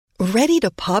Ready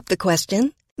to pop the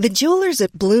question? The jewelers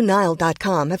at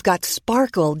BlueNile.com have got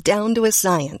sparkle down to a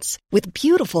science with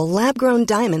beautiful lab-grown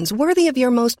diamonds worthy of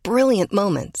your most brilliant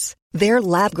moments. Their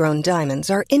lab-grown diamonds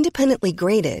are independently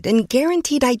graded and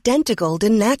guaranteed identical to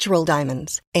natural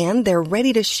diamonds, and they're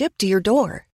ready to ship to your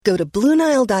door. Go to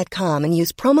BlueNile.com and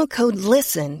use promo code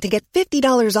LISTEN to get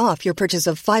 $50 off your purchase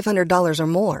of $500 or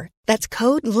more. That's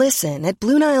code LISTEN at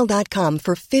BlueNile.com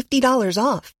for $50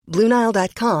 off.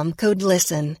 BlueNile.com, code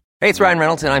LISTEN. Hey, it's Ryan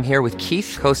Reynolds, and I'm here with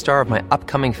Keith, co-star of my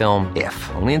upcoming film,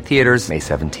 If, only in theaters May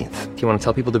 17th. Do you want to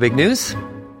tell people the big news?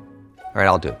 All right,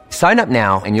 I'll do it. Sign up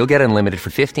now and you'll get unlimited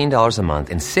for $15 a month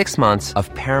and 6 months of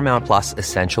Paramount Plus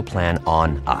Essential Plan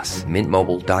on us.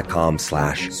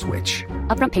 MintMobile.com/switch.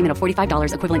 Upfront payment of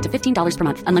 $45 equivalent to $15 per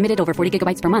month. Unlimited over 40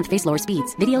 gigabytes per month. Face lower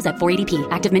speeds. Videos at 480p.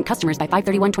 Active Mint customers by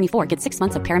 531.24 get 6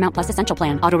 months of Paramount Plus Essential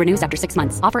Plan. Auto renews after 6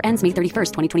 months. Offer ends May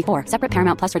 31st, 2024. Separate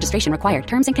Paramount Plus registration required.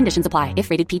 Terms and conditions apply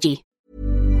if rated PG.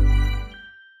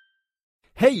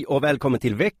 Hej och välkommen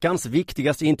till veckans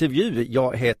viktigaste intervju.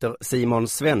 Jag heter Simon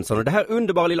Svensson och det här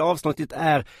underbara lilla avsnittet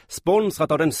är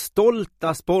sponsrat av den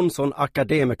stolta sponsorn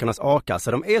Akademikernas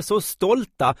A-kassa. De är så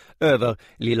stolta över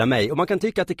lilla mig och man kan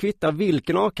tycka att det kvittar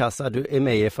vilken A-kassa du är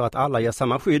med i för att alla ger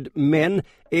samma skydd. Men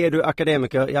är du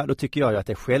akademiker, ja då tycker jag att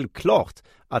det är självklart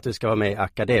att du ska vara med i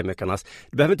Akademikernas.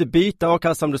 Du behöver inte byta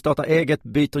A-kassa om du startar eget,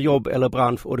 byter jobb eller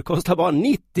bransch och det kostar bara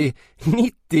 90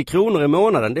 kronor i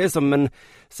månaden. Det är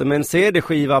som en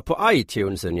CD-skiva på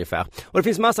iTunes ungefär. Och det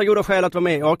finns massa goda skäl att vara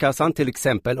med i A-kassan. Till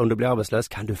exempel om du blir arbetslös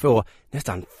kan du få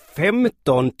nästan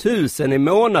 15 000 i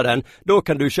månaden. Då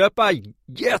kan du köpa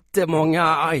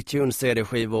jättemånga iTunes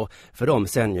CD-skivor för dem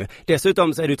sen ju.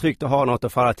 Dessutom så är det tryggt att ha något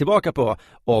att falla tillbaka på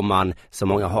om man så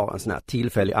många har en sån här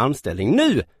tillfällig anställning.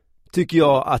 Nu tycker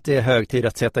jag att det är hög tid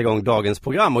att sätta igång dagens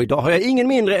program och idag har jag ingen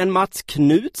mindre än Mats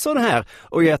Knutsson här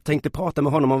och jag tänkte prata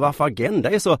med honom om varför Agenda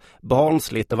är så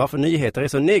barnsligt och varför nyheter är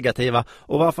så negativa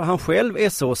och varför han själv är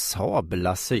så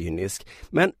sabla cynisk.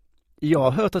 Men jag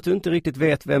har hört att du inte riktigt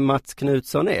vet vem Mats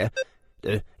Knutsson är.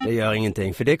 Du, det gör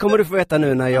ingenting för det kommer du få veta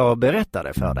nu när jag berättar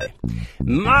det för dig.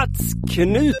 Mats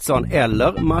Knutsson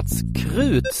eller Mats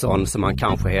Krutsson som han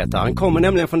kanske heter. Han kommer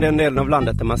nämligen från den delen av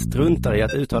landet där man struntar i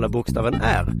att uttala bokstaven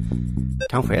R.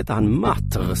 Kanske heter han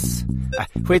Matters.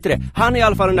 Skit i det. Han är i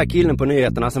alla fall den där killen på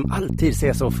nyheterna som alltid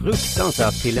ser så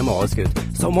fruktansvärt filemarisk ut.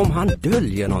 Som om han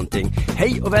döljer någonting.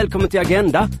 Hej och välkommen till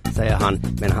Agenda, säger han.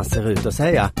 Men han ser ut att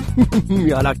säga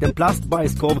jag har lagt en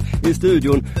plastbajskorv i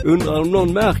studion. Undrar om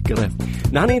någon märker det.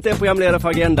 När han inte är programledare för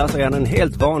Agenda så är han en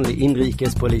helt vanlig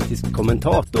inrikespolitisk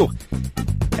kommentator.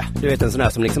 Ja, du vet en sån här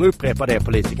som liksom upprepar det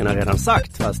politikerna redan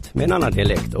sagt fast med en annan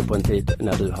dialekt och på en tid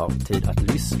när du har tid att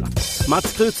lyssna.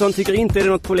 Mats Krutsson tycker inte det är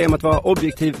något problem att vara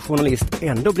objektiv journalist.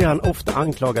 Ändå blir han ofta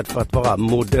anklagad för att vara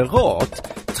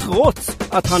moderat trots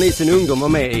att han i sin ungdom var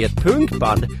med i ett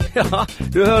punkband. Ja,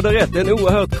 du hörde rätt. Den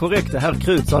oerhört korrekta herr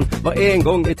Krutsson var en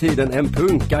gång i tiden en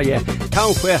punkaje.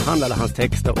 Kanske handlade hans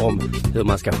texter om hur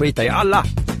man ska skita i alla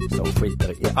som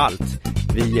skiter i allt.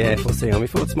 Vi får se om vi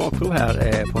får ett smakprov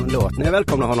här på en låt. När jag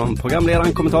välkomnar honom,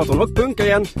 programledaren, kommentatorn och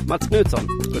punkaren Mats Knutsson.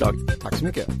 God dag. Tack så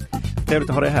mycket. Trevligt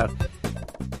att ha dig här.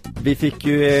 Vi fick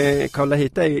ju kolla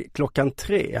hit dig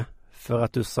 3:00 för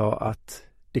att du sa att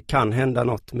det kan hända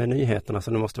något med nyheterna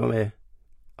så du måste vara med.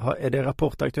 Är det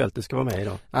Rapport Aktuellt du ska vara med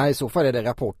idag? Nej, i så fall är det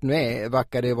Rapport. Nu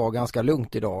verkar det vara ganska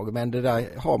lugnt idag, men det där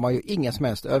har man ju ingen som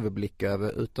helst överblick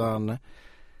över utan...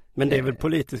 Men det är väl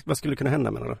politiskt, vad skulle kunna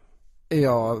hända med det då?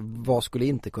 Ja, vad skulle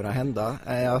inte kunna hända?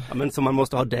 Ja, men som man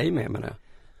måste ha dig med menar jag.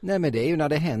 Nej, men det är ju när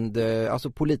det händer alltså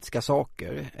politiska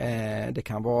saker. Det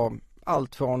kan vara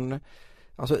allt från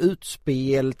alltså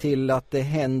utspel till att det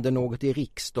händer något i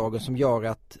riksdagen som gör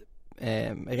att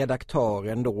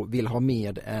redaktören då vill ha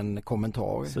med en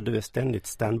kommentar. Så du är ständigt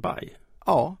standby?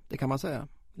 Ja, det kan man säga.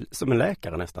 Som en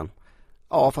läkare nästan?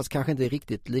 Ja, fast kanske inte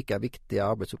riktigt lika viktiga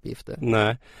arbetsuppgifter.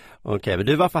 Nej, okej. Men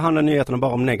du, varför handlar nyheterna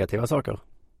bara om negativa saker?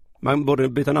 Man borde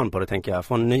byta namn på det tänker jag.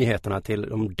 Från nyheterna till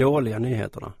de dåliga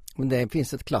nyheterna. Men det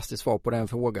finns ett klassiskt svar på den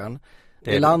frågan.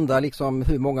 Det landar liksom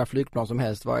hur många flygplan som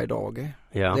helst varje dag.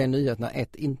 Ja. Det är nyheterna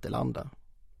inte landar.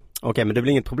 Okej, men det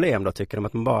blir inget problem då tycker de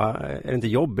att man bara... Är det inte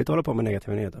jobbigt att hålla på med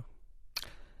negativa nyheter?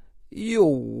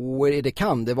 Jo, det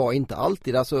kan det vara, inte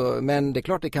alltid. Alltså, men det är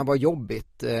klart det kan vara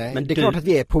jobbigt. Men det är klart att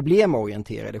vi är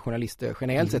problemorienterade journalister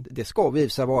generellt sett. Det ska vi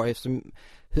vara eftersom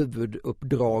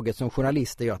huvuduppdraget som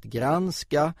journalister är att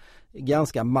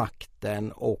granska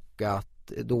makten och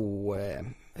att då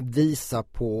visa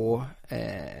på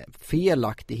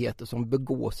felaktigheter som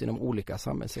begås inom olika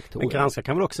samhällssektorer. Men granska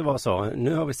kan väl också vara så.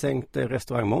 Nu har vi sänkt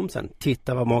restaurangmomsen.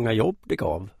 Titta vad många jobb det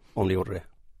gav om det gjorde det.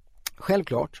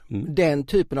 Självklart. Den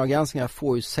typen av granskningar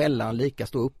får ju sällan lika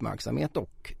stor uppmärksamhet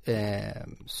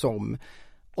som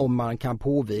om man kan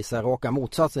påvisa raka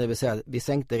motsatsen, det vill säga vi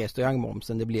sänkte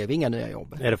restaurangmomsen, det blev inga nya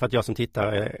jobb. Är det för att jag som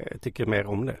tittar tycker mer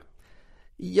om det?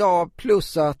 Ja,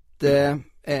 plus att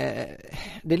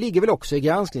det ligger väl också i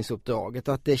granskningsuppdraget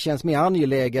att det känns mer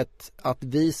angeläget att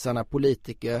visa när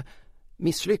politiker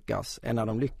misslyckas än när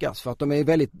de lyckas. För att de är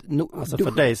väldigt... Alltså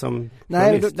för dig som...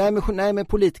 Nej, men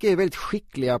politiker är väldigt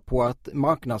skickliga på att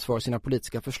marknadsföra sina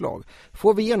politiska förslag.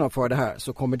 Får vi genomföra det här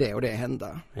så kommer det och det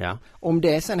hända. Ja. Om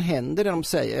det sen händer det de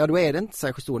säger, ja då är det inte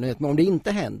särskilt stor nyhet. Men om det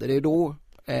inte händer, det är då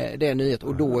det är nyhet.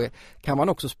 Och då kan man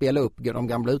också spela upp de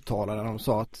gamla uttalandena de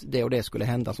sa att det och det skulle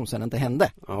hända som sen inte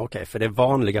hände. Ja, okej, för det är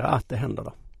vanligare att det händer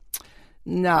då?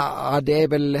 Nej, det är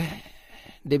väl...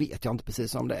 Det vet jag inte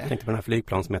precis om det är. Jag tänkte på den här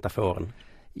flygplansmetaforen.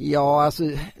 Ja, alltså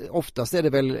oftast är det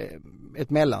väl ett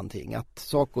mellanting. Att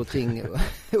saker och ting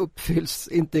uppfylls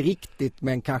inte riktigt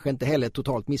men kanske inte heller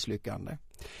totalt misslyckande.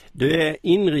 Du är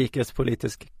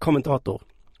inrikespolitisk kommentator.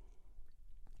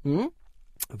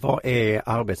 Vad är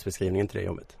arbetsbeskrivningen till det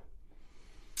jobbet?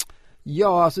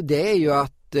 Ja, alltså det är ju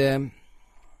att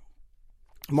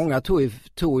många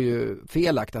tror ju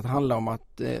felaktigt att det handlar om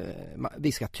att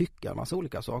vi ska tycka en massa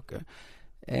olika saker.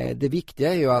 Det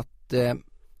viktiga är ju att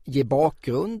ge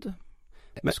bakgrund,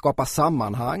 skapa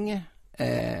sammanhang,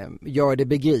 göra det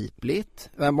begripligt.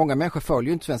 Många människor följer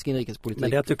ju inte svensk inrikespolitik. Men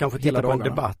det är att du kanske tittar på en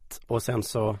debatt och sen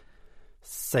så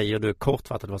säger du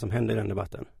kortfattat vad som hände i den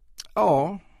debatten.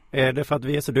 Ja. Är det för att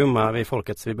vi är så dumma, vi är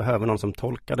folket, så vi behöver någon som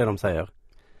tolkar det de säger?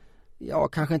 Ja,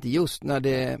 kanske inte just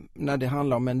när det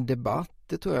handlar om en debatt.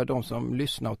 Det tror jag de som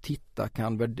lyssnar och tittar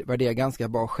kan värdera ganska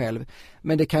bra själv.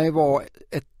 Men det kan ju vara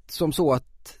som så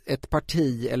att ett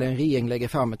parti eller en regering lägger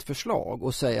fram ett förslag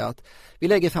och säger att vi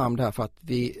lägger fram det här för att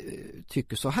vi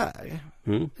tycker så här.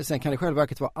 Sen kan det själva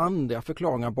verket vara andra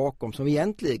förklaringar bakom som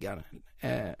egentligen.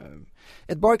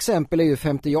 Ett bra exempel är ju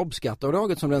 5:e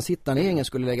jobbskatteavdraget som den sittande regeringen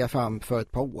skulle lägga fram för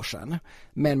ett par år sedan.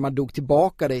 Men man drog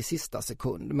tillbaka det i sista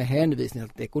sekund med hänvisning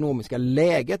till att det ekonomiska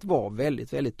läget var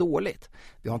väldigt, väldigt dåligt.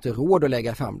 Vi har inte råd att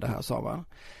lägga fram det här, sa man.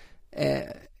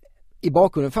 I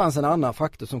bakgrunden fanns en annan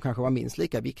faktor som kanske var minst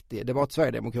lika viktig. Det var att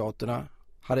Sverigedemokraterna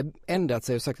hade ändrat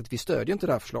sig och sagt att vi stödjer inte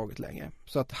det här förslaget längre.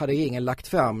 Så att hade regeringen lagt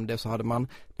fram det så hade man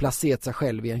placerat sig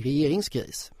själv i en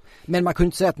regeringskris. Men man kunde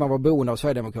inte säga att man var beroende av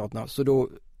Sverigedemokraterna, så då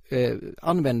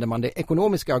använde man det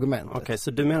ekonomiska argumentet. Okej,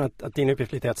 så du menar att din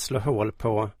uppgift lite är att slå hål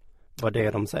på vad det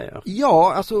är de säger?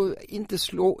 Ja, alltså inte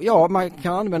slå... Ja, man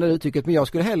kan använda det uttrycket, men jag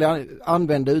skulle hellre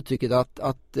använda uttrycket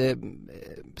att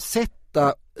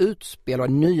sätta utspel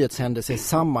och nyhetshändelser i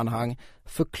sammanhang,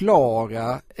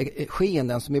 förklara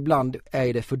skeenden som ibland är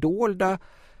i det fördolda.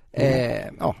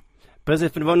 Ja.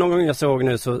 Precis, för det var någon gång jag såg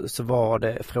nu så var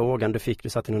det frågan du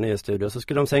satt i någon nyhetsstudio, så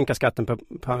skulle de sänka skatten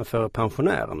för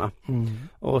pensionärerna.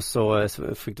 Och så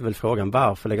fick du väl frågan,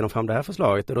 varför lägger de fram det här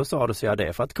förslaget? Och då sa du så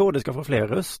det för att KD ska få fler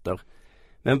röster.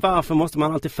 Men varför måste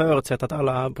man alltid förutsätta att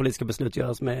alla politiska beslut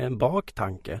görs med en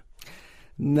baktanke?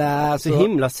 Nej, så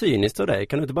himla cyniskt av dig.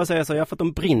 Kan du inte bara säga så, för att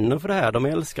de brinner för det här, de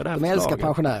älskar det här förslaget. De älskar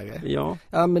pensionärer. Ja.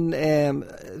 Men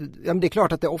det är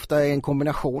klart att det ofta är en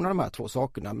kombination av de här två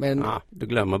sakerna. Men, du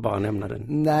glömmer bara nämna den.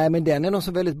 Nej, men den är de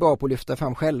så väldigt bra på att lyfta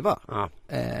fram själva.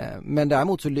 Men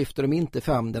däremot så lyfter de inte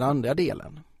fram den andra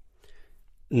delen.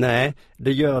 Nej,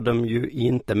 det gör de ju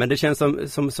inte. Men det känns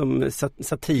som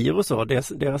satir och så.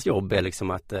 Deras jobb är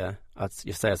liksom att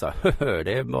just säga så här,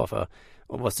 det är bara för att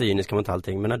vara cynisk kan man inte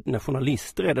allting. Men när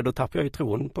journalister är det, då tappar jag ju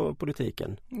tron på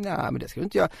politiken. Nej, men det ska du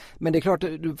inte göra. Men det är klart,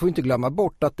 du får inte glömma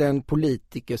bort att en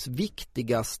politikers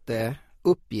viktigaste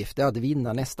uppgift är att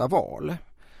vinna nästa val.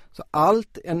 Så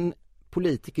allt en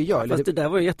politiker gör... Fast det där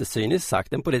var ju jättecyniskt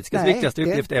sagt. Den politikas viktigaste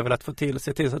uppgift är väl att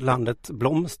se till så att landet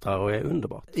blomstrar och är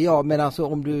underbart. Ja, men alltså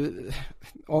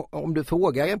om du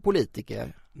frågar en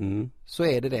politiker så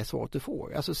är det svaret du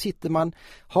får. Alltså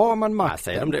har man makten...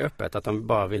 Säger de det öppet att de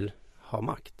bara vill ha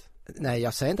makt? Nej,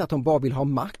 jag säger inte att de bara vill ha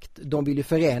makt. De vill ju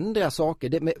förändra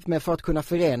saker. Men för att kunna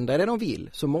förändra det de vill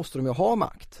så måste de ju ha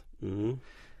makt.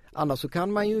 Annars så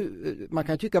kan man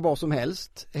kan tycka vad som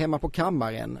helst hemma på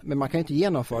kammaren, men man kan inte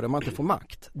genomföra det om man inte får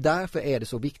makt. Därför är det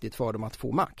så viktigt för dem att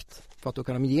få makt. För att då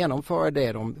kan de genomföra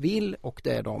det de vill och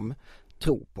det de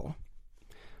tror på.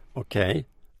 Okej.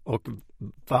 Och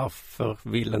varför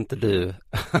vill inte du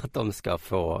att de ska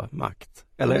få makt?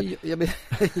 Eller?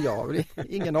 Jag vill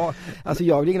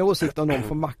ingen åsikt om de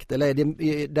får makt.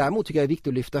 Däremot tycker jag det är viktigt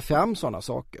att lyfta fram sådana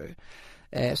saker.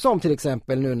 Som till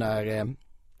exempel nu när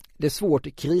det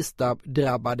svårt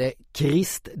krisdrabbade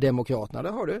Kristdemokraterna, det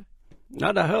har du?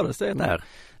 Ja, där hördes det där.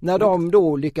 När de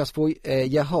då lyckas få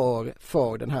gehör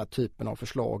för den här typen av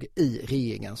förslag i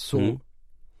regeringen så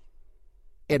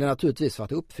är det naturligtvis för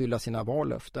att uppfylla sina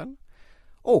vallöften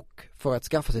och för att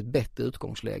skaffa sig ett bättre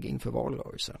utgångsläge inför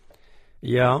valrörelsen.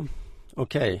 Ja,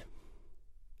 okej.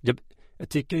 Jag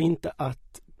tycker inte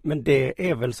att, men det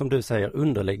är väl som du säger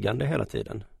underliggande hela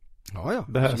tiden. Ja,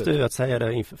 behövs absolut. du att säga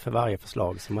det inför för varje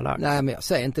förslag som har lagts? Nej, men jag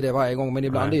säger inte det varje gång, men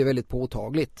ibland är det ju väldigt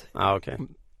påtagligt. Ja, okej.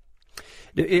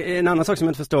 En annan sak som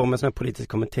jag inte förstår med sån här politisk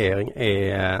kommentering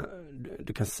är,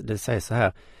 det säger så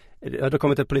här, det har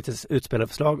kommit ett politiskt utspelat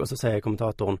förslag och så säger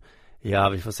kommentatorn, ja,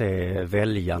 vi får se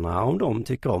väljarna om de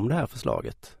tycker om det här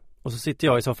förslaget. Och så sitter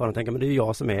jag i soffan och tänker, men det är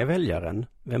jag som är väljaren.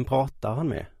 Vem pratar han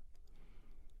med?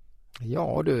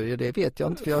 Ja du, det vet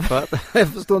jag inte, för jag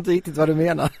förstår inte riktigt vad du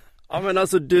menar. Ja, men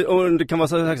alltså det kan vara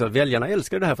så att väljarna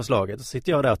älskar det här förslaget. Och så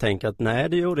sitter jag där och tänker att nej,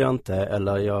 det gjorde jag inte.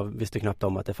 Eller jag visste knappt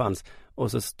om att det fanns.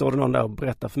 Och så står det någon där och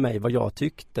berättar för mig vad jag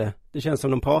tyckte. Det känns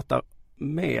som de pratar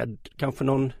med kanske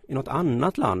någon i något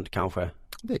annat land kanske.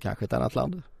 Det är kanske ett annat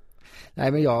land.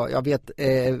 Nej, men jag vet,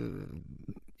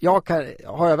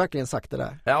 har jag verkligen sagt det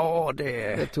där? Ja,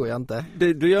 det tror jag inte.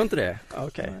 Du gör inte det?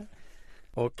 Okej.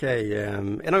 Okej.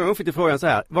 En annan gång fick du frågan så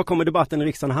här. Vad kommer debatten i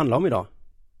riksdagen handla om idag?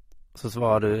 Så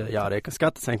svarade du, ja, det är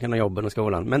skattesänkningen, jobben och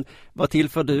skolan. Men vad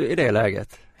tillför du i det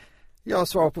läget? Jag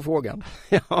svarar på frågan.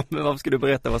 Ja, men varför ska du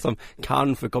berätta vad som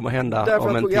kanske kommer hända därför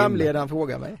om en timme? Därför att programledaren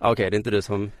frågar mig. Okej, det är inte du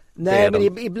som... Nej,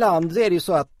 men ibland är det ju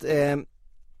så att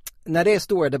när det är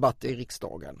stora debatter i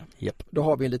riksdagen, då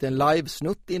har vi en liten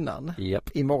livesnutt innan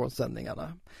i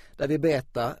morgonsändningarna. Där vi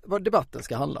berättar vad debatten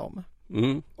ska handla om.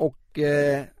 Mm. Och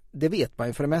det vet man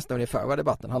ju för det mesta ungefär vad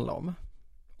debatten handlar om.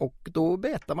 Och då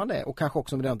berättar man det. Och kanske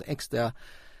också om det är något extra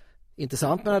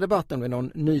intressant med den här debatten. Om det är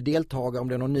någon ny deltagare, om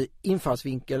det är någon ny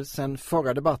infallsvinkel sen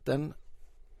förra debatten.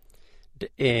 Det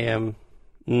är...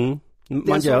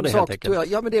 Man gör det helt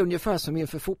enkelt. Ja, men det är ungefär som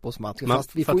inför fotbollsmatcher.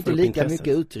 Fast vi får inte lika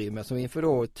mycket utrymme som inför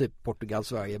då typ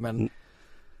Portugal-Sverige. Men...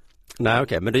 Nej,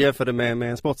 okej. Men det jämför det med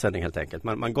en sportsändning helt enkelt.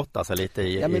 Man gottar sig lite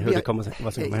i hur det kommer,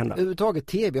 vad som kommer hända. Överhuvudtaget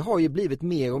tv har ju blivit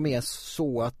mer och mer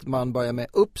så att man börjar med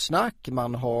uppsnack.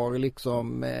 Man har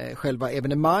liksom själva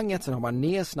evenemanget. Sen har man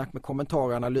nedsnack med kommentarer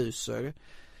och analyser.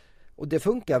 Och det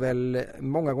funkar väl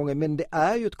många gånger. Men det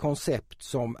är ju ett koncept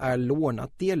som är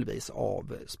lånat delvis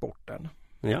av sporten.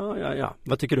 Ja.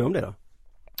 Vad tycker du om det då?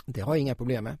 Det har jag inga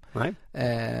problem med.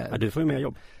 Nej, du får ju mer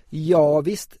jobb. Ja,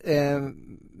 visst.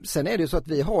 Sen är det ju så att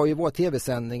vi har ju våra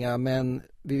tv-sändningar, men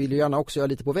vi vill ju gärna också göra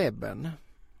lite på webben.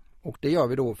 Och det gör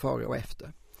vi då före och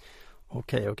efter.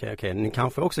 Okej. Ni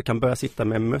kanske också kan börja sitta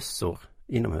med mössor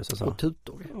inomhus och så. Och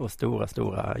tutor. Och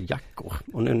stora jackor.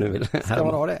 Och nu vill ska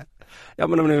man ha det? Ja,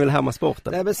 men om ni vill härma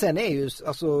sporten. Nej, men sen är ju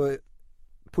alltså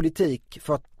politik,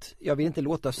 för att jag vill inte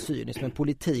låta cynisk, men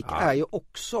politik är ju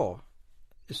också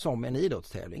som en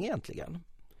idrottstävling egentligen.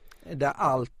 Där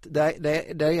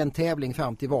är en tävling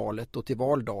fram till valet och till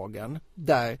valdagen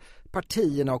där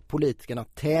partierna och politikerna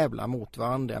tävlar mot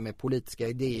varandra med politiska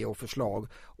idéer och förslag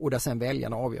och där sen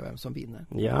väljarna avgör vem som vinner.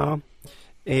 Ja,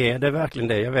 är det verkligen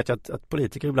det? Jag vet ju att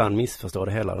politiker ibland missförstår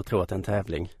det hela och tror att det är en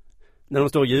tävling. När de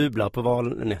står och jublar på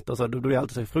valnätter så då blir jag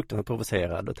alltid så fruktansvärt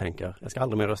provocerad och tänker, jag ska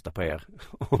aldrig mer rösta på er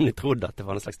om ni trodde att det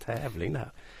var en slags tävling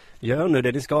där. Gör nu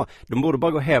det ni ska. De borde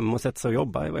bara gå hem och sätta sig och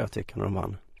jobba i vad jag tycker när de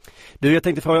vann. Du, jag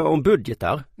tänkte fråga om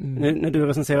budgetar. När du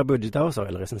recenserar budgetar och så,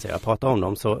 eller pratar om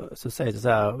dem, så säger du så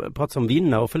här, pratar som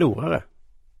vinnare och förlorare.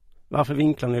 Varför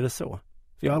vinklar ni det så?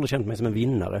 För jag har aldrig känt mig som en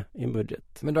vinnare i en budget.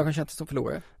 Men du har känt dig som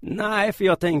förlorare? Nej, för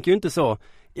jag tänker ju inte så,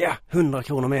 100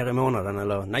 kronor mer i månaden,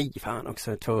 eller nej, fan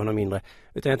också 200 mindre.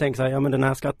 Utan jag tänker så här, men den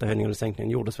här skattehöjningen eller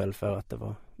sänkningen gjordes väl för att det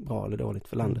var bra eller dåligt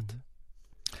för landet.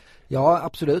 Ja,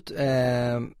 absolut.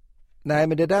 Nej,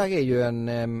 men det där är ju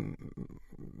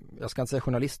jag ska inte säga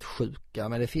journalistsjuka,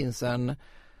 men det finns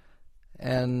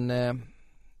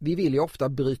vi vill ju ofta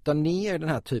bryta ner den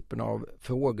här typen av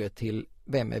frågor till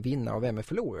vem är vinnare och vem är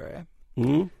förlorare.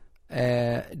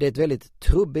 Det är ett väldigt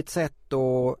trubbigt sätt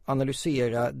att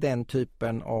analysera den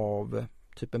typen av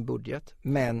budget.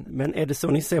 Men är det så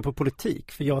ni ser på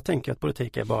politik? För jag tänker att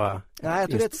politik är bara... Nej, jag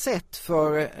tror det är ett sätt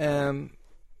för...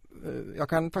 jag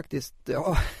kan faktiskt...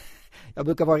 Jag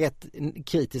brukar vara rätt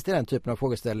kritisk till den typen av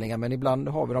frågeställningar, men ibland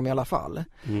har vi dem i alla fall.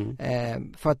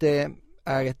 För att det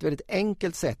är ett väldigt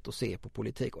enkelt sätt att se på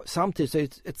politik. Samtidigt så är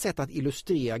det ett sätt att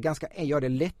illustrera, göra det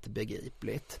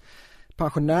lättbegripligt.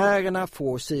 Pensionärerna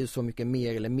får sig så mycket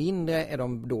mer eller mindre. Är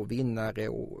de då vinnare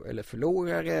eller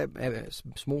förlorare?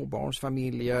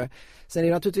 Småbarnsfamiljer. Sen är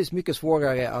det naturligtvis mycket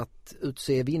svårare att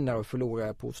utse vinnare och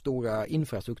förlorare på stora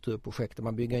infrastrukturprojekt där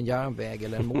man bygger en järnväg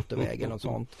eller en motorväg eller något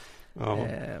sånt.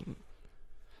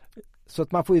 Så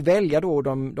att man får ju välja då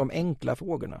de enkla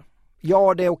frågorna.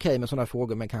 Ja, det är okej med sådana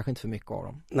frågor, men kanske inte för mycket av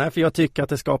dem. Nej, för jag tycker att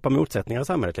det skapar motsättningar i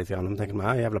samhället lite grann. De tänker, de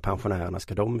här jävla pensionärerna,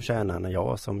 ska de tjäna när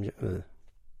jag som...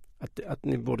 Att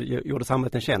ni gjorde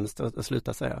samhället en tjänst att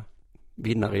sluta säga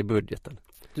vinnare i budgeten.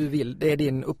 Det är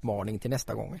din uppmaning till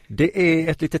nästa gång. Det är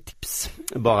ett litet tips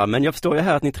bara, men jag förstår ju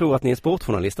här att ni tror att ni är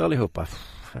sportjournalister allihopa.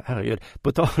 Herregud.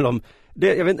 På tal om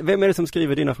det, jag vet inte, vem är det som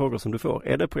skriver dina frågor som du får?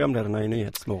 Är det programledarna i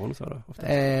Nyhetsmorgon? Så då,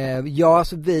 ja,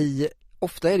 alltså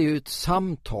ofta är det ju ett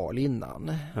samtal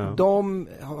innan. Ja. De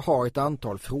har ett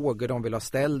antal frågor de vill ha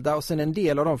ställda och sen en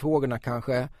del av de frågorna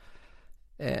kanske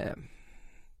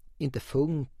inte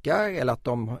funkar eller att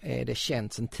det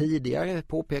känns sedan tidigare,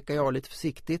 påpekar jag lite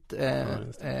försiktigt.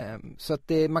 Så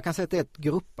att man kan säga att det är ett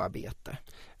grupparbete.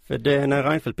 För det, när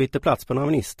Reinfeldt bytte plats på några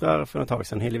ministrar för ett tag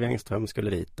sedan, Hillevi Engström skulle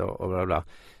dit och bla bla,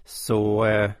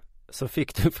 så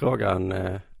fick du frågan,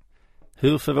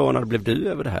 hur förvånad blev du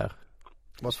över det här?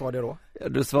 Vad svarade jag då?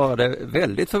 Du svarade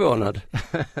väldigt förvånad.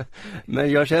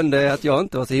 Men jag kände att jag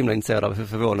inte var så himla intresserad av hur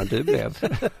förvånad du blev.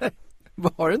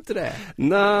 Var du inte det?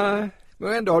 Nej.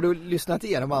 Men ändå har du lyssnat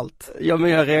igenom allt. Ja, men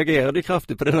jag reagerade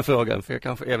kraftigt på den här frågan. För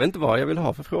jag vet inte vad jag vill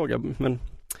ha för fråga. Men...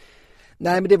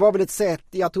 Nej, men det var väl ett sätt.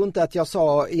 Jag tror inte att jag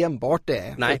sa enbart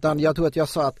det. Nej. Utan jag tror att jag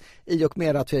sa att i och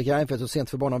med att Fredrik Reinfeldt så sent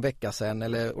för bara någon vecka sedan,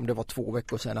 eller om det var 2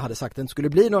 veckor sedan, hade sagt att det inte skulle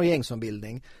bli någon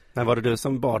regeringsombildning. Men var det du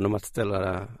som bad dem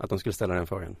att de skulle ställa den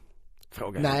frågan?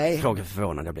 Nej. Fråga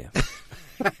förvånad jag blev.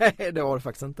 Nej, det var det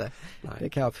faktiskt inte. Nej.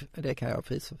 Det kan jag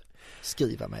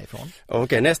skriva mig ifrån.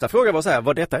 Okej, nästa fråga var så här.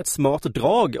 Var detta ett smart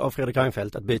drag av Fredrik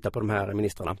Reinfeldt att byta på de här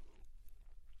ministrarna?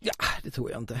 Ja, det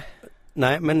tror jag inte.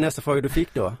 Nej, men nästa fråga du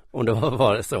fick då, om det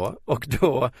var det så. Och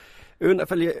då undrar,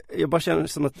 för jag bara känner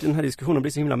som att den här diskussionen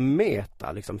blir så himla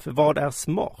meta liksom. För vad är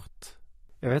smart?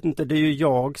 Jag vet inte, det är ju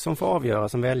jag som får avgöra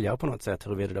som väljare på något sätt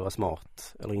huruvida det var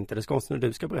smart eller inte. Det är konstigt när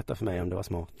du ska berätta för mig om det var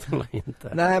smart eller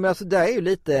inte. Nej, men alltså det är ju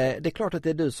lite, det är klart att det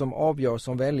är du som avgör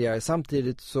som väljare.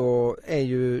 Samtidigt så är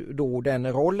ju då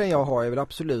den rollen jag har, jag vill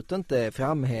absolut inte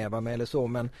framhäva mig eller så,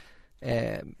 men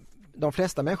de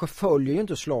flesta människor följer ju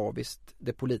inte slaviskt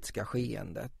det politiska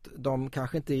skeendet. De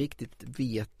kanske inte riktigt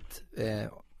vet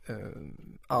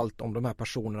allt om de här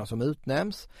personerna som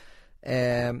utnämns.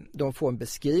 De får en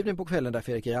beskrivning på kvällen där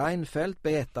Fredrik Reinfeldt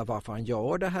berättar varför han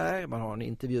gör det här. Man har en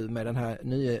intervju med den här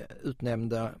nya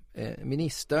utnämnda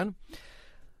ministern.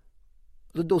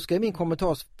 Då ska min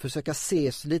kommentar försöka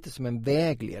ses lite som en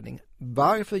vägledning.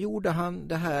 Varför gjorde han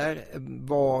det här?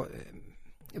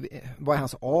 Vad är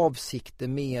hans avsikter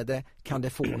med det? Kan det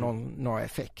få några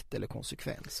effekt eller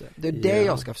konsekvenser? Det är det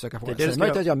jag ska försöka få. Det är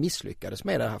möjligt att jag misslyckades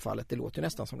med det här fallet. Det låter ju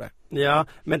nästan som det. Ja,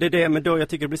 men det är det. Men då jag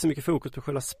tycker det blir så mycket fokus på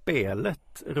själva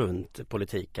spelet runt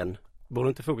politiken. Borde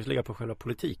inte fokus ligga på själva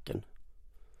politiken?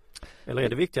 Eller är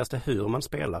det viktigaste hur man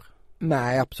spelar?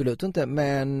 Nej, absolut inte.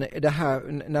 Men det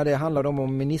här, när det handlar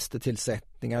om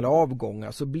ministertillsättningar eller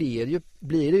avgångar, så blir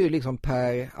det ju liksom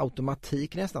per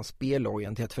automatik nästan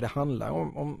spelorienterat, för det handlar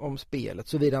om spelet.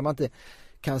 Såvida man inte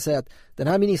kan säga att den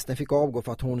här ministern fick avgå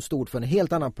för att hon stod för en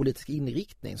helt annan politisk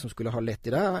inriktning som skulle ha lett i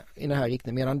den här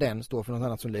riktningen, medan den står för något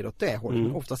annat som leder åt det hållet.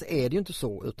 Men oftast är det ju inte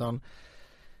så, utan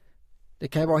det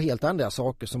kan ju vara helt andra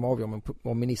saker som avgör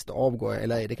om minister avgår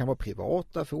eller ej. Det kan vara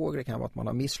privata frågor, det kan vara att man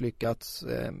har misslyckats.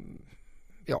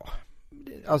 Ja,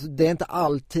 alltså det är inte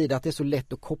alltid att det är så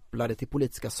lätt att koppla det till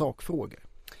politiska sakfrågor.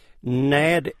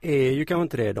 Nej, det är ju kanske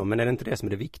inte det då, men är det inte det som är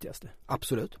det viktigaste?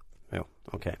 Absolut. Ja,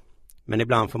 okej. Men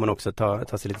ibland får man också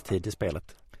ta sig lite tid i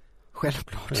spelet.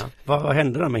 Självklart. Ja. Vad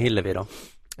hände där med Hillevi då?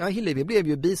 Ja, Hillevi blev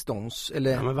ju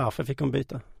Ja, men varför fick hon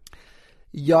byta?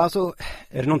 Ja, alltså...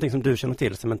 Är det någonting som du känner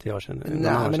till som inte jag känner?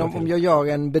 Nej, men om jag gör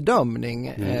en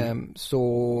bedömning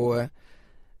så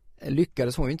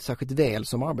lyckades hon ju inte särskilt väl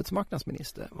som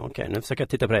arbetsmarknadsminister. Okej, nu försöker jag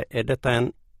titta på det. Är detta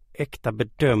en äkta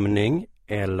bedömning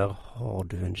eller har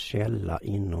du en källa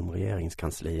inom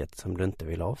regeringskansliet som du inte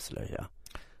vill avslöja?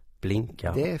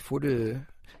 Blinka. Det får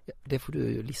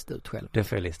du lista ut själv. Det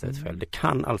får jag lista ut själv. Det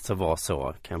kan alltså vara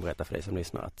så, kan jag berätta för dig som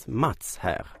lyssnar, att Mats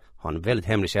här har en väldigt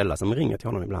hemlig källa som ringer till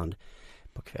honom ibland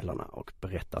på kvällarna och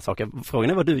berättar saker. Frågan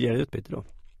är vad du ger i utbyte då?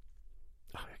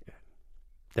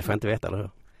 Det får jag inte veta, eller hur?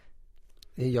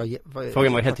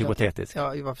 Frågan var helt hypotetisk.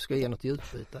 Ja, varför ska jag ge något i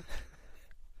utbyte?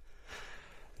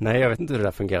 Nej, jag vet inte hur det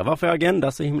där fungerar. Varför är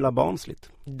Agenda så himla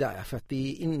barnsligt? Därför att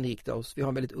vi inriktar oss, vi har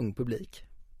en väldigt ung publik.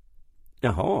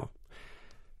 Jaha.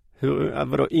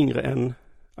 Vadå yngre än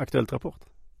Aktuellt Rapport?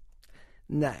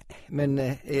 Nej,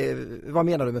 men vad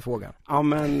menar du med frågan? Ja,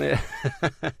 men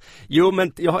jo,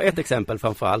 men jag har ett exempel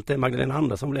framförallt. Det är Magdalena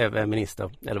Andersson blev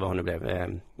minister, eller vad hon nu blev.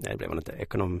 Nej, det blev hon inte.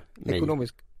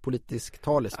 Ekonomisk politisk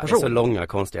talesperson. Ja, det är så långa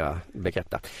konstiga begrepp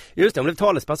där. Just det, om det är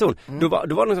talesperson. Då var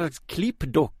det någon slags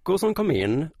klippdockor som kom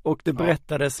in och det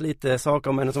berättades lite saker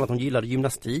om henne som att hon gillade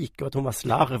gymnastik och att hon var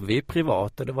slarvig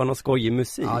privat och det var någon skojig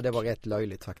musik. Ja, det var rätt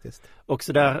löjligt faktiskt. Och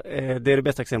så där, det är det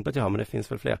bästa exemplet jag har, men det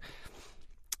finns väl fler.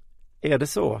 Är det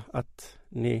så att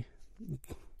ni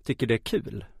tycker det är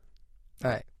kul?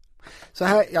 Nej. Så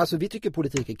här, alltså vi tycker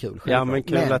politik är kul. Ja, men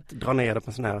kul att dra ner det på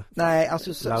en sån här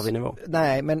larvig nivå.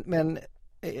 Nej, men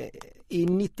i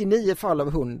 99 fall av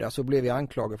 100 så blev jag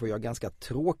anklagad för att göra ganska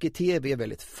tråkig tv,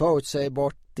 väldigt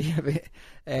förutsägbart tv,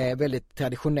 väldigt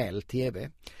traditionell tv.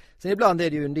 Sen ibland är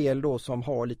det ju en del då som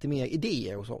har lite mer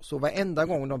idéer hos oss. Och varenda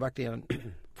gång de verkligen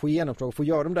får genomslag och får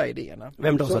göra de där idéerna.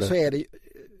 Vem då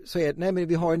men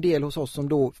vi har en del hos oss som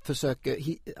då försöker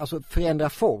förändra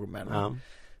formen. Ja.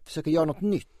 Försöker göra något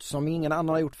nytt som ingen annan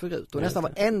har gjort förut. Och nästan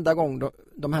varenda gång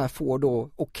de här får då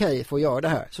okej för att göra det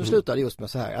här så slutar det just med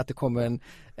så här att det kommer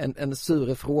en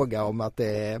sur fråga om att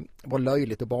det var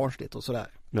löjligt och barnsligt och sådär.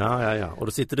 Ja. Och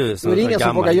då sitter du som så det är ingen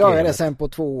som vågar göra det sen på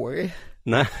 2 år.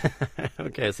 Nej,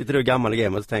 okej. Sitter du gammal i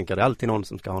gamet och tänker det är alltid någon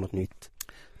som ska ha något nytt.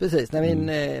 Precis. Så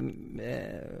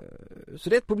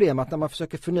det är ett problem att när man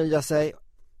försöker förnya sig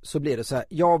så blir det så här.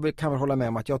 Jag kan väl hålla med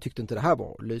om att jag tyckte inte det här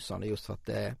var lysande just för att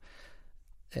det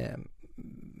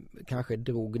kanske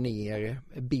drog ner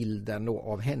bilden då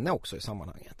av henne också i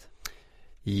sammanhanget.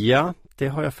 Ja, det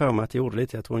har jag för mig att jag gjorde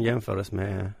lite. Jag tror hon jämfördes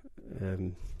med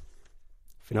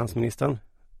finansministern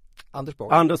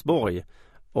Anders Borg.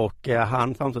 Och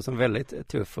han framstod som väldigt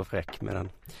tuff och fräck medan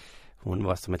hon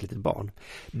var som ett litet barn.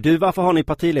 Du, varför har ni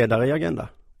partiledare i Agenda?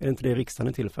 Är det inte det riksdagen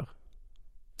är till för?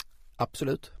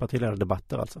 Absolut.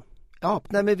 Partiledardebatter alltså? Ja,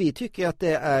 men vi tycker att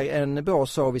det är en bra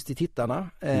service till tittarna.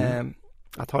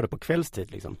 Att ha det på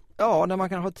kvällstid liksom? Ja, när man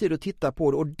kan ha tid att titta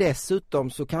på det. Och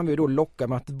dessutom så kan vi då locka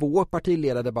med att vår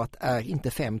partiledardebatt är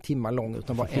inte 5 timmar lång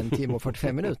utan bara 1 timme och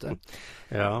 45 minuter.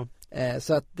 Ja.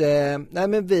 Så att,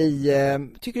 men vi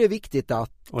tycker det är viktigt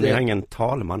att... Och ni har ingen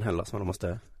talman heller som de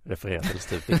måste referera till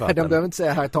stup i kvarten. De behöver inte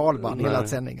säga herr talman hela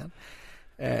sändningen.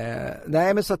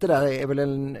 Nej, men så att det där är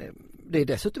väl det är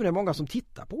dessutom det många som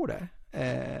tittar på det.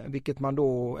 Vilket man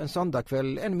då en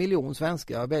söndagkväll 1 miljon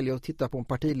svenskar väljer att titta på en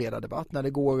partiledardebatt när det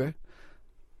går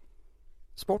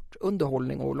sport,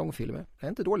 underhållning och långfilmer. Det är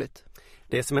inte dåligt.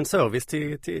 Det är som en service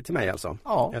till mig alltså.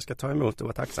 Ja. Jag ska ta emot och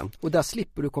vara tacksam. Och där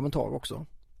slipper du kommentar också.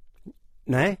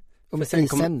 Nej. Och sen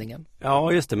sändningen.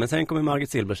 Ja, just det. Men sen kommer Margit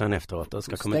Silberstein efteråt och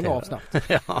ska kommentera. Stäng av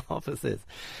snabbt. Ja, precis.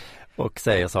 Och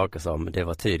säger saker som det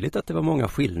var tydligt att det var många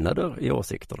skillnader i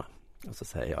åsikterna. Och så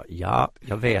säger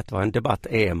jag vet vad en debatt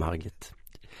är, Margit.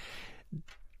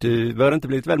 Du bör inte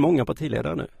blivit väl många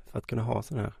partiledare nu för att kunna ha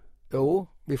sån här. Jo,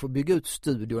 vi får bygga ut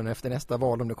studion efter nästa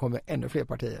val om det kommer ännu fler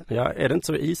partier. Ja, är det inte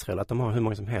så i Israel att de har hur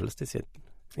många som helst i sin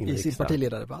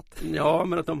partiledardebatt? Ja,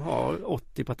 men att de har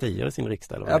 80 partier i sin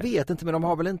riksdag. Eller jag vet inte, men de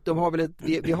har väl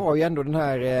vi har ju ändå den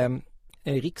här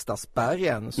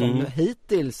riksdagsspärren som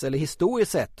hittills eller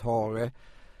historiskt sett har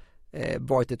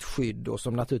varit ett skydd och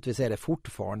som naturligtvis är det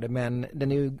fortfarande, men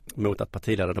den är ju... Mot att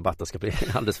partiledardebatter ska bli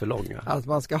alldeles för långa. Att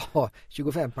man ska ha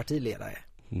 25 partiledare.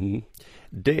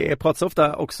 Det pratas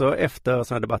ofta också efter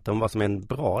sådana debatter om vad som är en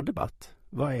bra debatt.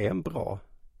 Vad är en bra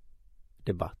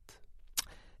debatt?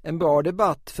 En bra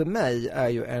debatt för mig är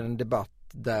ju en debatt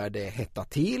där det hettar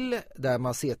till, där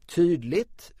man ser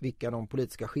tydligt vilka de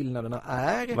politiska skillnaderna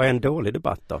är. Vad är en dålig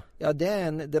debatt då? Ja, det är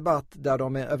en debatt där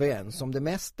de är överens om det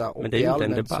mesta och men det är allmänt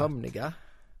inte en debatt. Sömniga.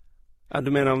 Ja,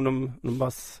 du menar om de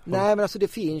bara... Nej, men alltså det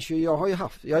finns ju, jag har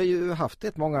ju haft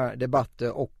rätt många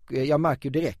debatter och jag märker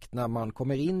ju direkt när man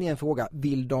kommer in i en fråga,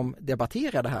 vill de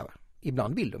debattera det här?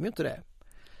 Ibland vill de ju inte det.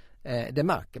 Det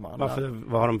märker man.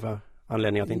 Vad har de för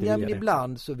anledning att inte vilja det?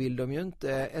 Ibland så vill de ju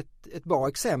inte. Ett bra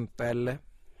exempel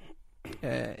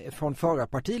från förra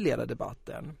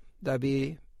partiledardebatten där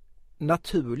vi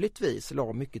naturligtvis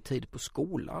la mycket tid på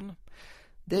skolan.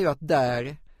 Det är ju att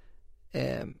där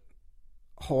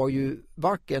har ju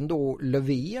varken då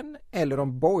Löfven eller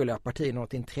de borgerliga partierna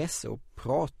något intresse att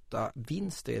prata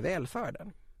vinster i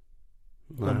välfärden.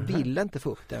 De vill inte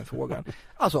få upp den frågan.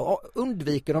 Alltså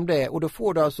undviker de det och då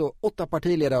får du alltså 8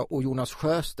 partiledare och Jonas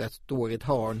Sjöstedt står i ett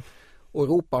hörn och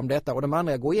ropar om detta och de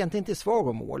andra går egentligen till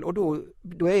svaromål och då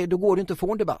går det inte att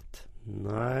få en debatt.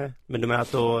 Nej, men du menar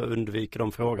att då undviker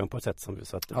de frågan på ett sätt som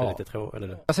så att det blir lite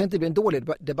eller? Alltså inte blir en dålig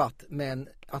debatt, men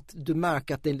att du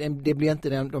märker att det blir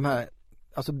inte de här,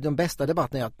 alltså de bästa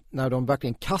debatterna är att när de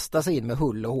verkligen kastar sig in med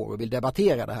hull och hår och vill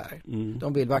debattera det här.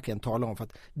 De vill verkligen tala om för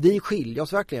att vi skiljer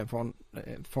oss verkligen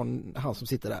från han som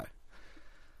sitter där.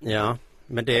 Ja,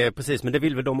 men det är precis, men det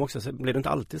vill väl de också, så blir det inte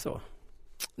alltid så?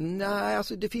 Nej,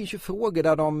 alltså det finns ju frågor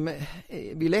där de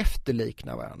vill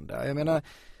efterlikna varandra. Jag menar,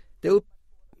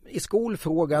 I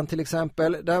skolfrågan till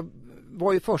exempel, där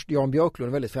var ju först Jan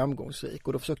Björklund väldigt framgångsrik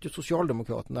och då försökte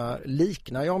Socialdemokraterna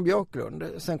likna Jan Björklund.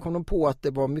 Sen kom de på att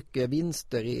det var mycket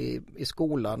vinster i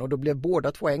skolan och då blev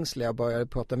båda två ängsliga och började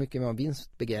prata mycket mer om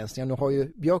vinstbegränsningar. Nu har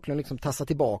ju Björklund liksom tassat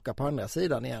tillbaka på andra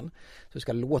sidan igen. Så det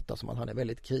ska låta som att han är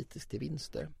väldigt kritisk till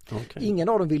vinster. Okay. Ingen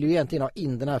av dem vill ju egentligen ha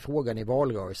in den här frågan i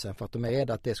valrörelsen för att de är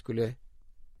rädda att det skulle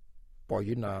bara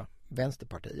gynna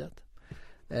Vänsterpartiet.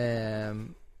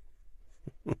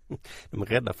 De är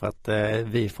rädda för att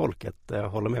vi folket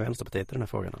håller med Vänsterpartiet i den här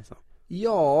frågan alltså.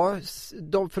 Ja,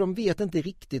 för de vet inte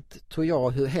riktigt, tror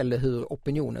jag, hur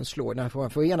opinionen slår i den här frågan.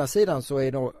 För å ena sidan så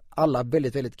är då alla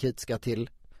väldigt, väldigt kritiska till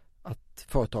att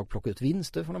företag plockar ut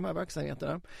vinster från de här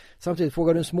verksamheterna. Samtidigt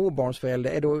frågar du en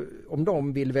småbarnsförälder om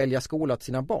de vill välja skola till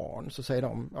sina barn, så säger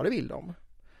de, ja det vill de.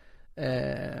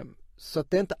 Så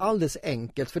att det är inte alldeles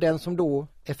enkelt för den som då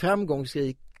är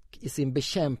framgångsrik i sin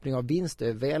bekämpning av vinster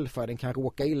i välfärden kan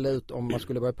råka illa ut om man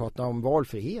skulle börja prata om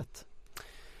valfrihet.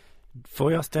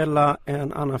 Får jag ställa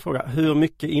en annan fråga? Hur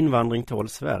mycket invandring tål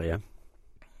Sverige?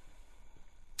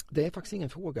 Det är faktiskt ingen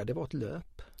fråga, det var ett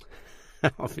löp.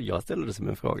 Ja, för jag ställer det som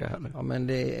en fråga här. Ja, men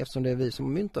eftersom det är vi som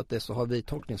har myntat det så har vi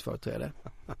tolkningsföreträde.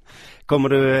 Kommer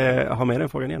du ha med den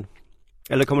frågan igen?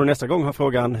 Eller kommer du nästa gång ha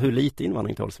frågan hur lite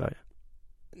invandring tål Sverige?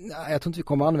 Nej, jag tror inte vi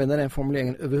kommer använda den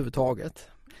formuleringen överhuvudtaget.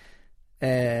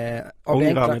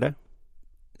 Ångrar ni det?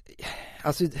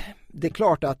 Alltså det är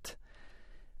klart att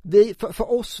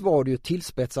för oss var det ju ett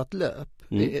tillspetsat löp.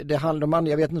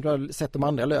 Jag vet inte om du har sett de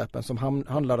andra löpen som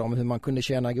handlade om hur man kunde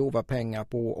tjäna grova pengar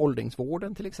på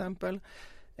åldringsvården till exempel.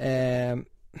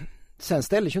 Sen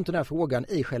ställdes ju inte den här frågan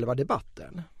i själva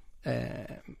debatten.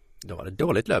 Då var det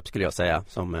dåligt löp skulle jag säga.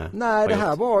 Nej, det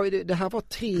här var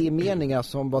 3 meningar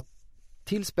som var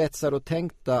tillspetsade och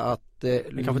tänkta att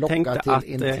locka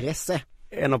till intresse.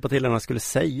 En av partiledarna skulle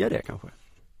säga det kanske?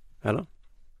 Eller?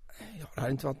 Ja, det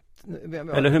hade inte varit...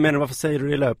 Eller hur menar du, varför säger du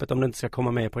det i löpet om det inte ska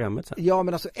komma med i programmet sen? Ja,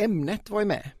 men alltså ämnet var ju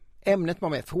med.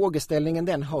 Frågeställningen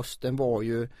den hösten var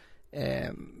ju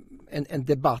en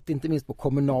debatt, inte minst på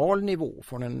kommunal nivå,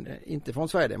 inte från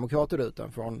Sverigedemokrater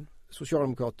utan från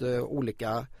socialdemokrater,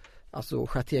 olika alltså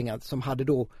schatteringar som hade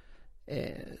då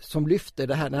som lyfte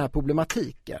den här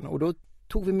problematiken. Och då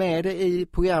tog vi med det i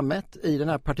programmet, i den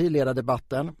här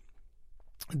partiledardebatten.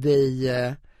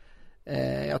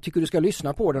 Jag tycker du ska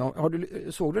lyssna på den.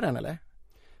 Såg du den eller?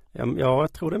 Ja,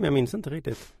 jag tror det, men jag minns inte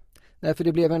riktigt. Nej, för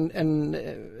det blev en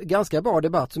ganska bra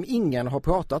debatt som ingen har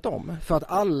pratat om. För att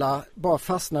alla bara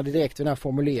fastnade direkt vid den här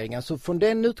formuleringen. Så från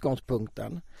den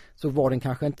utgångspunkten så var den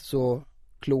kanske inte så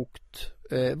klokt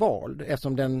vald.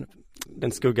 Eftersom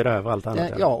den skuggar över allt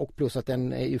annat. Ja, och plus att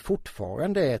den är ju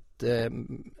fortfarande ett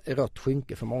rött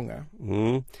skynke för många.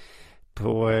 Mm.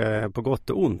 På gott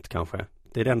och ont kanske.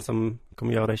 Det är den som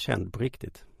kommer göra dig känd på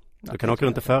riktigt. Du kan åka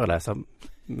runt och föreläsa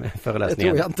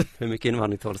föreläsningen. Hur mycket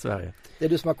invandring tål Sverige. Det är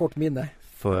du som har kort minne.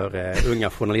 För unga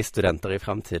journaliststudenter i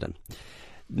framtiden.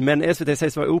 Men SVT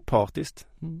sägs vara opartiskt.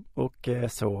 Och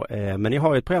så. Men ni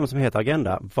har ett program som heter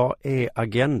Agenda. Vad är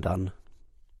agendan?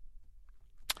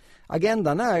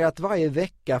 Agendan är att varje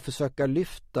vecka försöka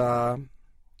lyfta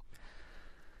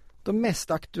de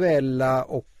mest aktuella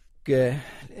och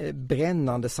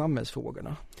brännande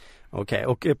samhällsfrågorna. Okej,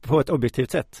 och på ett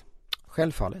objektivt sätt?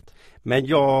 Självfallet. Men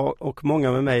jag och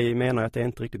många med mig menar att det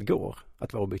inte riktigt går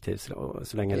att vara objektiv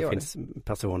så länge det finns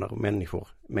personer och människor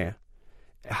med.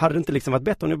 Hade det inte liksom varit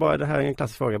bättre om ni bara, det här är en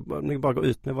klassisk fråga, ni bara går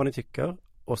ut med vad ni tycker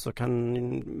och så kan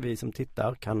vi som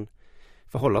tittar kan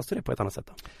förhålla oss till det på ett annat sätt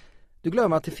då? Du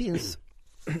glömmer att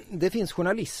det finns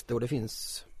journalister och det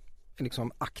finns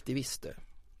liksom aktivister.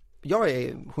 Jag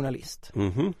är journalist.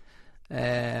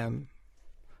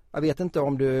 Jag vet inte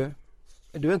om du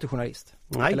är inte journalist?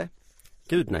 Nej. Eller?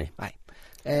 Gud nej.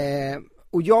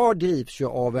 Och jag drivs ju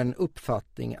av en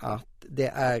uppfattning att det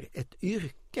är ett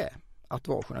yrke att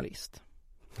vara journalist.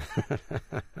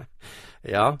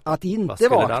 Ja. Att inte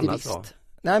vara aktivist.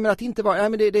 Nej, men att inte vara, nej,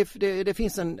 men det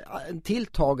finns en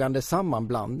tilltagande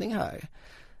sammanblandning här.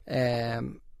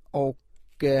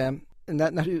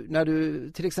 När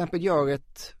du till exempel gör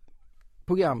ett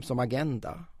program som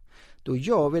Agenda, då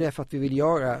gör vi det för att vi vill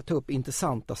ta upp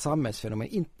intressanta samhällsfenomen,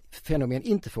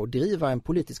 inte för att driva en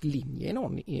politisk linje i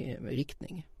någon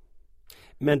riktning.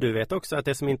 Men du vet också att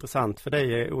det som är intressant för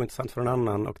dig är ointressant för någon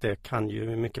annan och det kan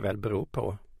ju mycket väl bero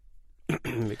på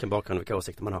vilken bakgrund och vilka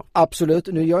åsikter man har. Absolut.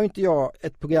 Nu gör inte jag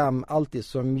ett program alltid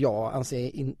som jag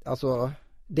anser, alltså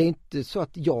det är inte så att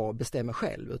jag bestämmer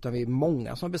själv utan vi är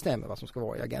många som bestämmer vad som ska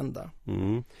vara i Agenda.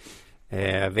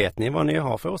 Vet ni vad ni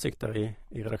har för åsikter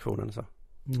i redaktionen? Så?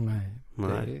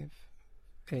 Nej.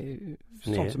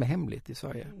 sånt som är hemligt i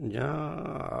Sverige.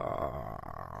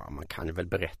 Ja, man kan ju väl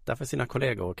berätta för sina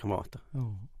kollegor och kamrater.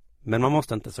 Men man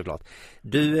måste inte, såklart.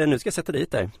 Du, nu ska jag sätta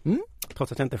dit dig.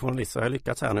 Trots att jag inte är journalist så har jag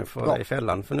lyckats här nu i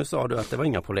fällan. För nu sa du att det var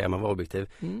inga problem att vara objektiv.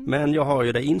 Men jag har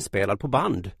ju det inspelad på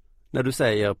band. När du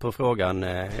säger på frågan,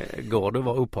 går du att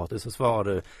vara opartisk, så svarar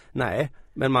du nej.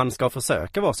 Men man ska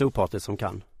försöka vara så opartisk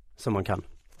som man kan.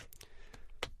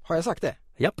 Har jag sagt det?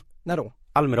 Japp. När då?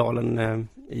 Almedalen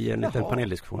i en liten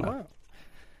paneldiskussion där.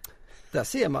 Där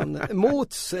ser man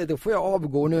då får jag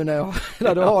avgå nu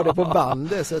när du har det på band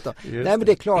dessutom. Nej, men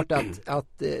det är klart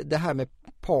att det här med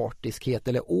partiskhet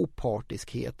eller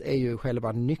opartiskhet är ju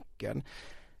själva nyckeln.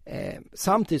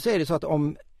 Samtidigt så är det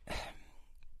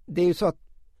så att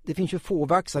det finns ju få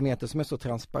verksamheter som är så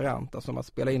transparenta som att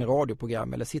spela in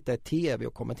radioprogram eller sitta i tv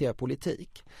och kommentera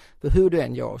politik. För hur du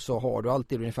än gör så har du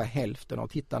alltid ungefär hälften av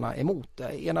tittarna emot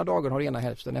dig. Ena dagen har du ena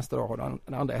hälften, nästa dag har du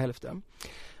den andra hälften.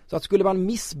 Så att skulle man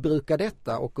missbruka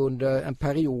detta och under en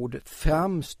period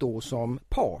framstå som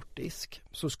partisk,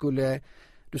 så skulle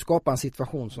du skapa en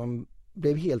situation som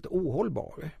blev helt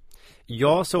ohållbar.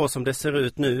 Ja, så som det ser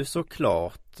ut nu,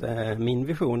 såklart. Min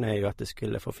vision är ju att det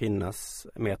skulle få finnas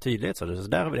mer tydlighet. Så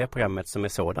där är det programmet som är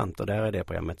sådant och där är det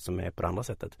programmet som är på det andra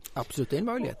sättet. Absolut, det är en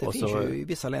möjlighet. Det finns ju i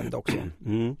vissa länder också.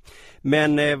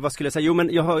 Men vad skulle jag säga? Jo,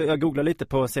 men jag googlade lite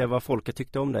på att se vad folket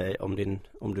tyckte om dig,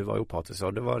 om du var opartisk.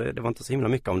 Så det var inte så himla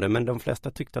mycket om det, men de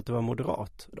flesta tyckte att du var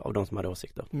moderat av de som hade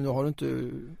åsikter. Men då har du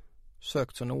inte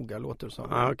sökt så noga, låter det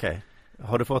som. Okej.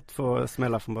 Har du fått få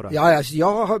smälla från båda? Ja, alltså,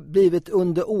 jag har blivit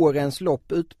under årens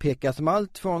lopp utpekad som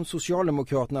allt från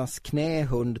Socialdemokraternas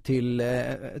knähund till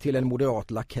en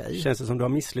moderat lakej. Känns det som du har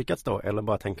misslyckats då, eller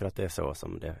bara tänker att det är så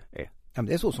som det är? Ja, men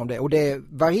det är så som det är, och det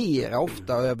varierar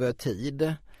ofta över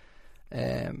tid.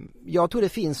 Jag tror det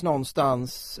finns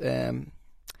någonstans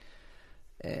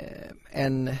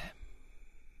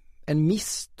en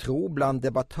misstro bland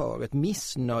debattörer, ett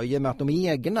missnöje med att de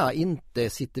egna inte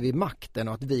sitter vid makten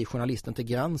och att vi journalister inte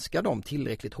granskar dem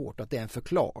tillräckligt hårt, att det är en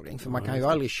förklaring. För man kan ju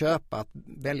aldrig köpa att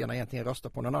väljarna egentligen röstar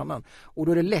på någon annan. Och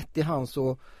då är det lätt i hand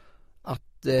så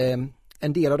att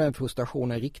en del av den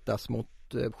frustrationen riktas mot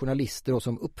journalister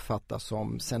som uppfattas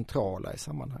som centrala i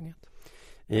sammanhanget.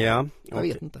 Ja, jag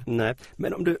vet inte. Nej.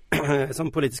 Men om du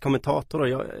som politisk kommentator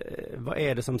då, vad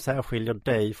är det som särskiljer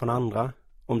dig från andra?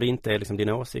 Om det inte är liksom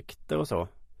dina åsikter och så.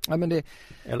 Ja, men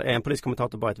eller är en politisk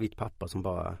kommentator bara ett vitt papper som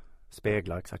bara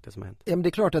speglar exakt det som har hänt? Ja, men det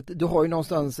är klart att du har ju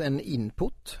någonstans en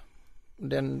input.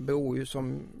 Den beror ju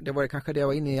det var kanske det jag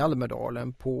var inne i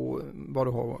Almedalen på vad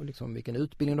du har, liksom vilken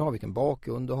utbildning du har, vilken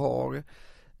bakgrund du har.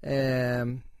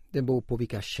 Den beror på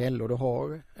vilka källor du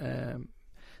har.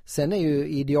 Sen är ju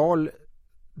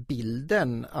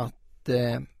idealbilden att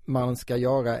man ska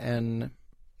göra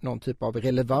någon typ av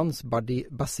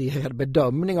relevansbaserad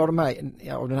bedömning av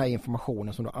den här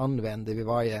informationen som du använder vid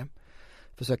varje,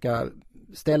 försöka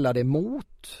ställa det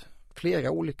mot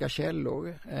flera olika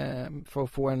källor för att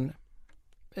få en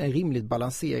rimligt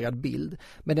balanserad bild.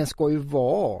 Men den ska ju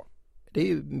vara, det är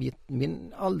ju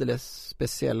min alldeles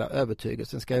speciella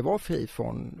övertygelse, den ska ju vara fri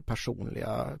från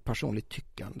personligt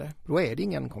tyckande. Då är det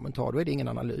ingen kommentar, då är det ingen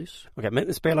analys. Okej,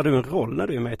 men spelar du en roll när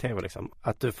du är med i tv liksom?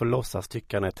 Att du får låtsas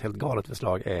tycka att ett helt galet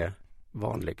förslag är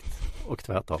vanligt och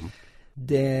tvärtom?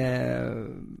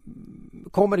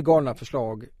 Kommer det galna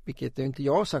förslag, vilket är inte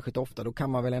jag särskilt ofta, då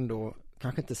kan man väl ändå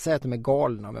kanske inte säga att de är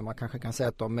galna, men man kanske kan säga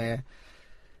att de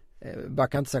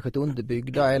verkar inte särskilt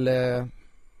underbyggda, eller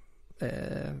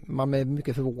man är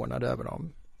mycket förvånad över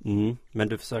dem. Men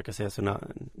du försöker se så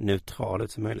neutral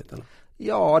ut som möjligt, eller?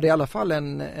 Ja, det är i alla fall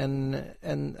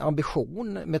en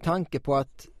ambition, med tanke på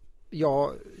att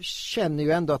jag känner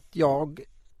ju ändå att jag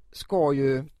ska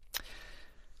ju,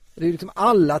 det är liksom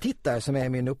alla tittare som är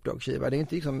min uppdragsgivare, det är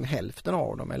inte liksom hälften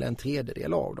av dem eller en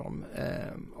tredjedel av dem,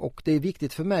 och det är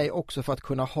viktigt för mig också för att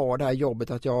kunna ha det här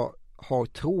jobbet att jag har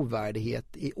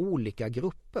trovärdighet i olika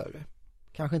grupper.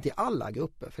 Kanske inte i alla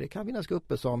grupper, för det kan finnas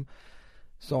grupper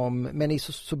men i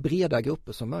så breda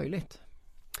grupper som möjligt.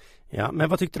 Ja, men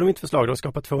vad tyckte du om mitt förslag då att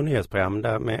skapa 2 nyhetsprogram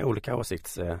där med olika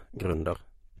åsiktsgrunder? Tror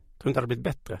du inte det hade blivit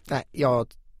bättre? Nej, jag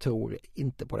tror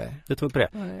inte på det. Du tror inte på det?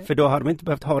 Nej. För då hade man inte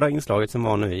behövt ha det här inslaget som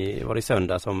var nu i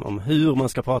söndags om hur man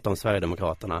ska prata om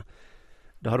Sverigedemokraterna.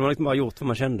 Då hade man liksom bara gjort vad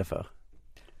man kände för.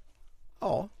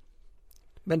 Ja,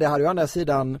 men det hade ju å andra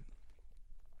sidan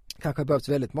kanske behövts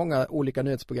väldigt många olika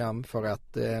nyhetsprogram för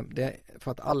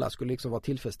att alla skulle liksom vara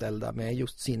tillfredsställda med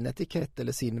just sin etikett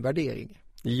eller sin värdering.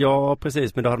 Ja,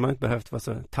 precis, men då hade man inte behövt vara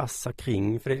så tassa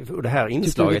kring för det här inslaget.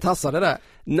 Tyckte du vi tassade där?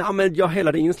 Nej, men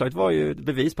hela det inslaget var ju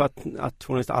bevis på att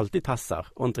journalister alltid tassar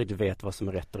och inte riktigt vet vad som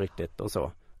är rätt och riktigt och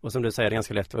så. Och som du säger, det är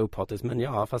ganska lätt att vara opartisk. Men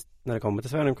ja, fast när det kommer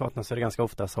till Sverigedemokraterna så är det ganska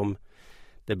ofta som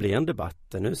det blir en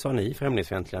debatt. Nu sa ni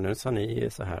främlingsfientliga, nu sa ni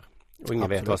så här. Och ingen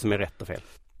vet vad som är rätt och fel.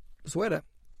 Så är det.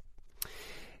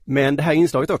 Men det här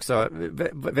inslaget också,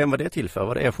 vem var det till för?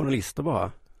 Var det er journalister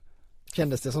bara?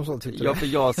 Kändes det som så? Tyckte ja, för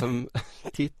jag som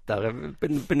tittare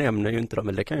benämner ju inte dem,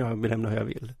 men det kan jag benämna hur jag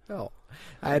vill. Ja,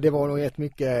 nej, det var nog rätt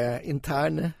mycket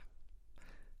intern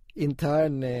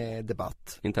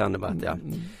debatt. Intern debatt, ja.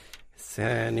 Så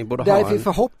ni borde därför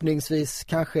förhoppningsvis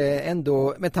kanske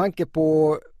ändå, med tanke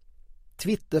på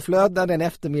Twitterflöden den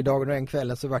eftermiddagen och den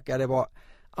kvällen, så verkar det vara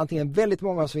antingen väldigt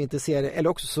många som är intresserade, eller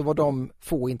också så var de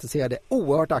få intresserade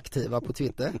oerhört aktiva på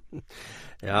Twitter.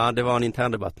 Ja, det var en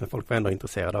intern debatt, men folk var ändå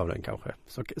intresserade av den kanske.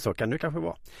 Så kan det kanske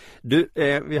vara. Du,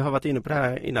 vi har varit inne på det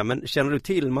här innan, men känner du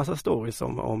till massa stories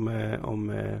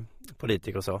om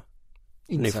politiker och så?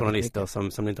 Ni journalister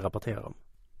som ni inte rapporterar om?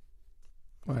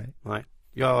 Nej.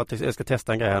 Jag ska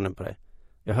testa en grej här nu på dig.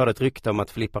 Jag hörde ett rykte om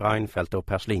att Filippa Reinfeldt och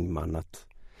Per Schlingmann, att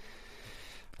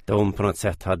de på något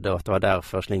sätt att det var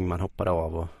därför Schlingmann hoppade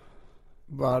av. Och...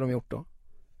 Vad har de gjort då?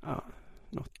 Ja,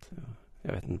 något.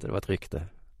 Jag vet inte, det var ett rykte.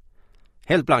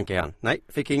 Helt blank igen. Nej,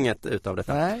 fick inget ut av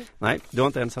detta. Nej, du har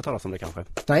inte ens hört talas om det kanske?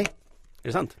 Nej. Är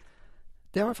det sant?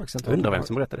 Det har jag faktiskt inte. Jag undrar vem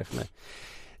som berättade det för mig.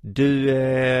 Du,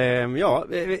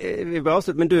 vi börjar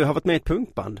avsluta, men du har varit med i ett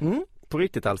punkband. På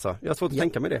riktigt alltså. Jag har svårt att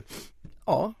tänka mig det.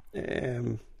 Ja.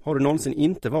 Har du någonsin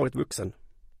inte varit vuxen?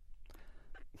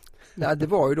 Nej, det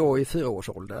var ju då i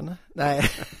 4-årsåldern. Nej.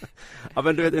 Ja,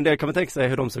 men du vet, en del kan man tänka sig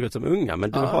hur de ser ut som unga,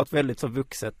 men du har ett väldigt så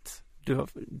vuxet...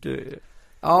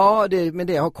 Ja, men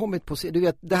det har kommit på... Du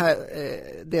vet,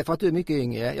 det är för att du är mycket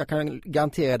yngre. Jag kan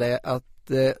garantera dig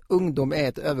att ungdom är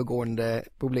ett övergående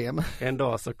problem. En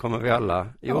dag så kommer vi alla...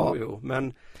 Jo,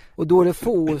 men... Och då är det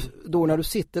få... Då när du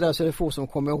sitter där så är det få som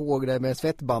kommer ihåg det med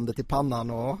svettbandet i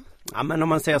pannan och... Ja, men om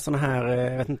man ser såna här,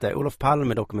 jag vet inte, Olof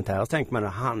Palme-dokumentärer, så tänker man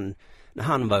att när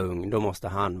han var ung, då måste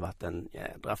han varit en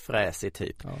jädra fräsig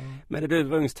typ. Ja. Men när du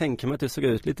var ung så tänker man att du såg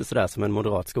ut lite sådär som en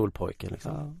moderat skolpojke.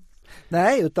 Liksom. Ja.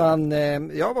 Nej, utan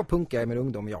jag var punkare med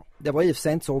ungdom, ja. Det var i och för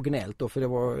sig inte så originellt då, för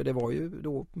det var ju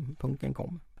då punken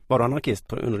kom. Var du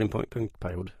anarkist under din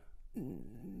punkperiod?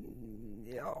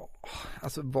 Ja,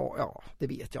 alltså det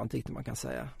vet jag inte riktigt man kan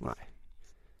säga. Nej.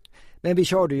 Men vi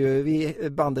körde ju,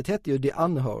 bandet hette ju De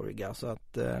Anhöriga, så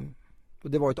att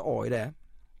och det var ett A i det.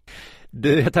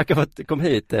 Du, jag tackar för att du kom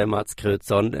hit, Mats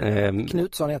Knutsson.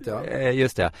 Knutsson heter jag.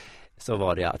 Just det, så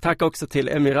var det ja. Tack också till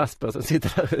Emmy Rasper som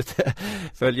sitter där ute.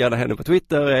 Följ gärna henne på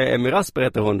Twitter. Emmy Rasper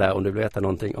heter hon där om du vill veta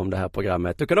någonting om det här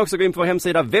programmet. Du kan också gå in på vår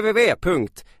hemsida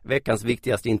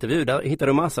www.veckans-viktigaste-intervju. Där hittar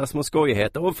du massa små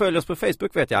skojigheter. Och följ oss på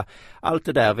Facebook vet jag. Allt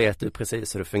det där vet du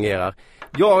precis hur det fungerar.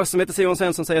 Jag som heter Simon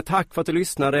Svensson säger tack för att du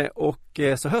lyssnade. Och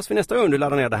så hörs vi nästa gång du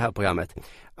laddar ner det här programmet.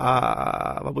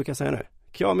 Vad brukar jag säga nu?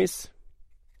 Kjamis.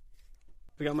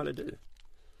 Hur gammal är du?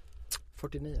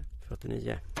 49.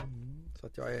 49. Så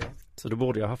att jag är... Så då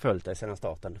borde jag ha följt dig sedan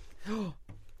starten. Ja.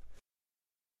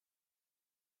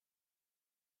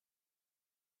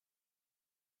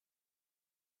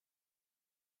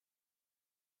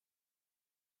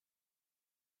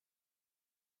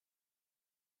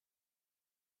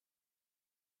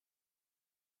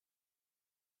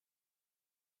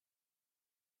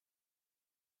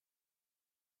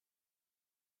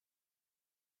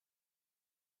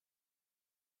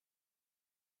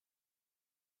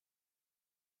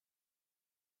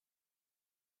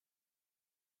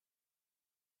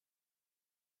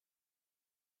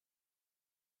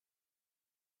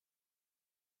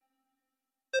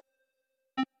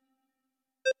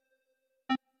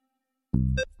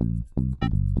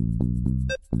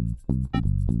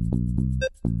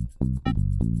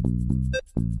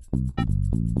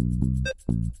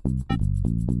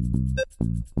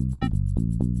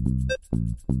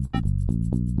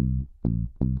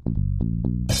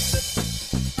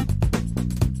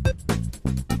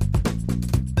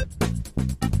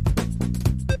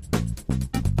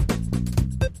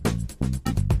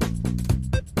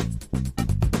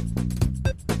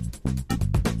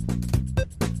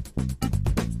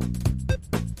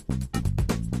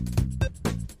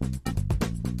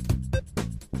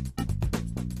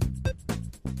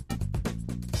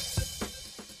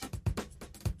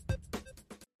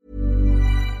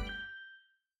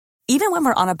 Even when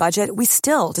we're on a budget, we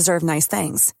still deserve nice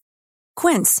things.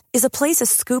 Quince is a place to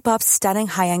scoop up stunning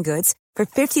high-end goods for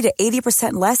 50 to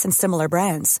 80% less than similar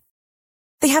brands.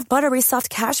 They have buttery soft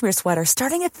cashmere sweaters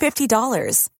starting at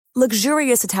 $50,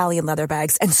 luxurious Italian leather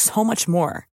bags, and so much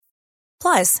more.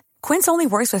 Plus, Quince only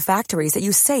works with factories that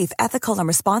use safe, ethical, and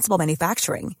responsible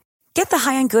manufacturing. Get the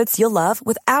high-end goods you'll love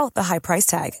without the high price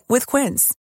tag with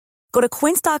Quince. Go to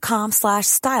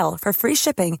quince.com/style for free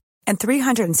shipping and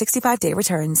 365-day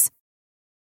returns.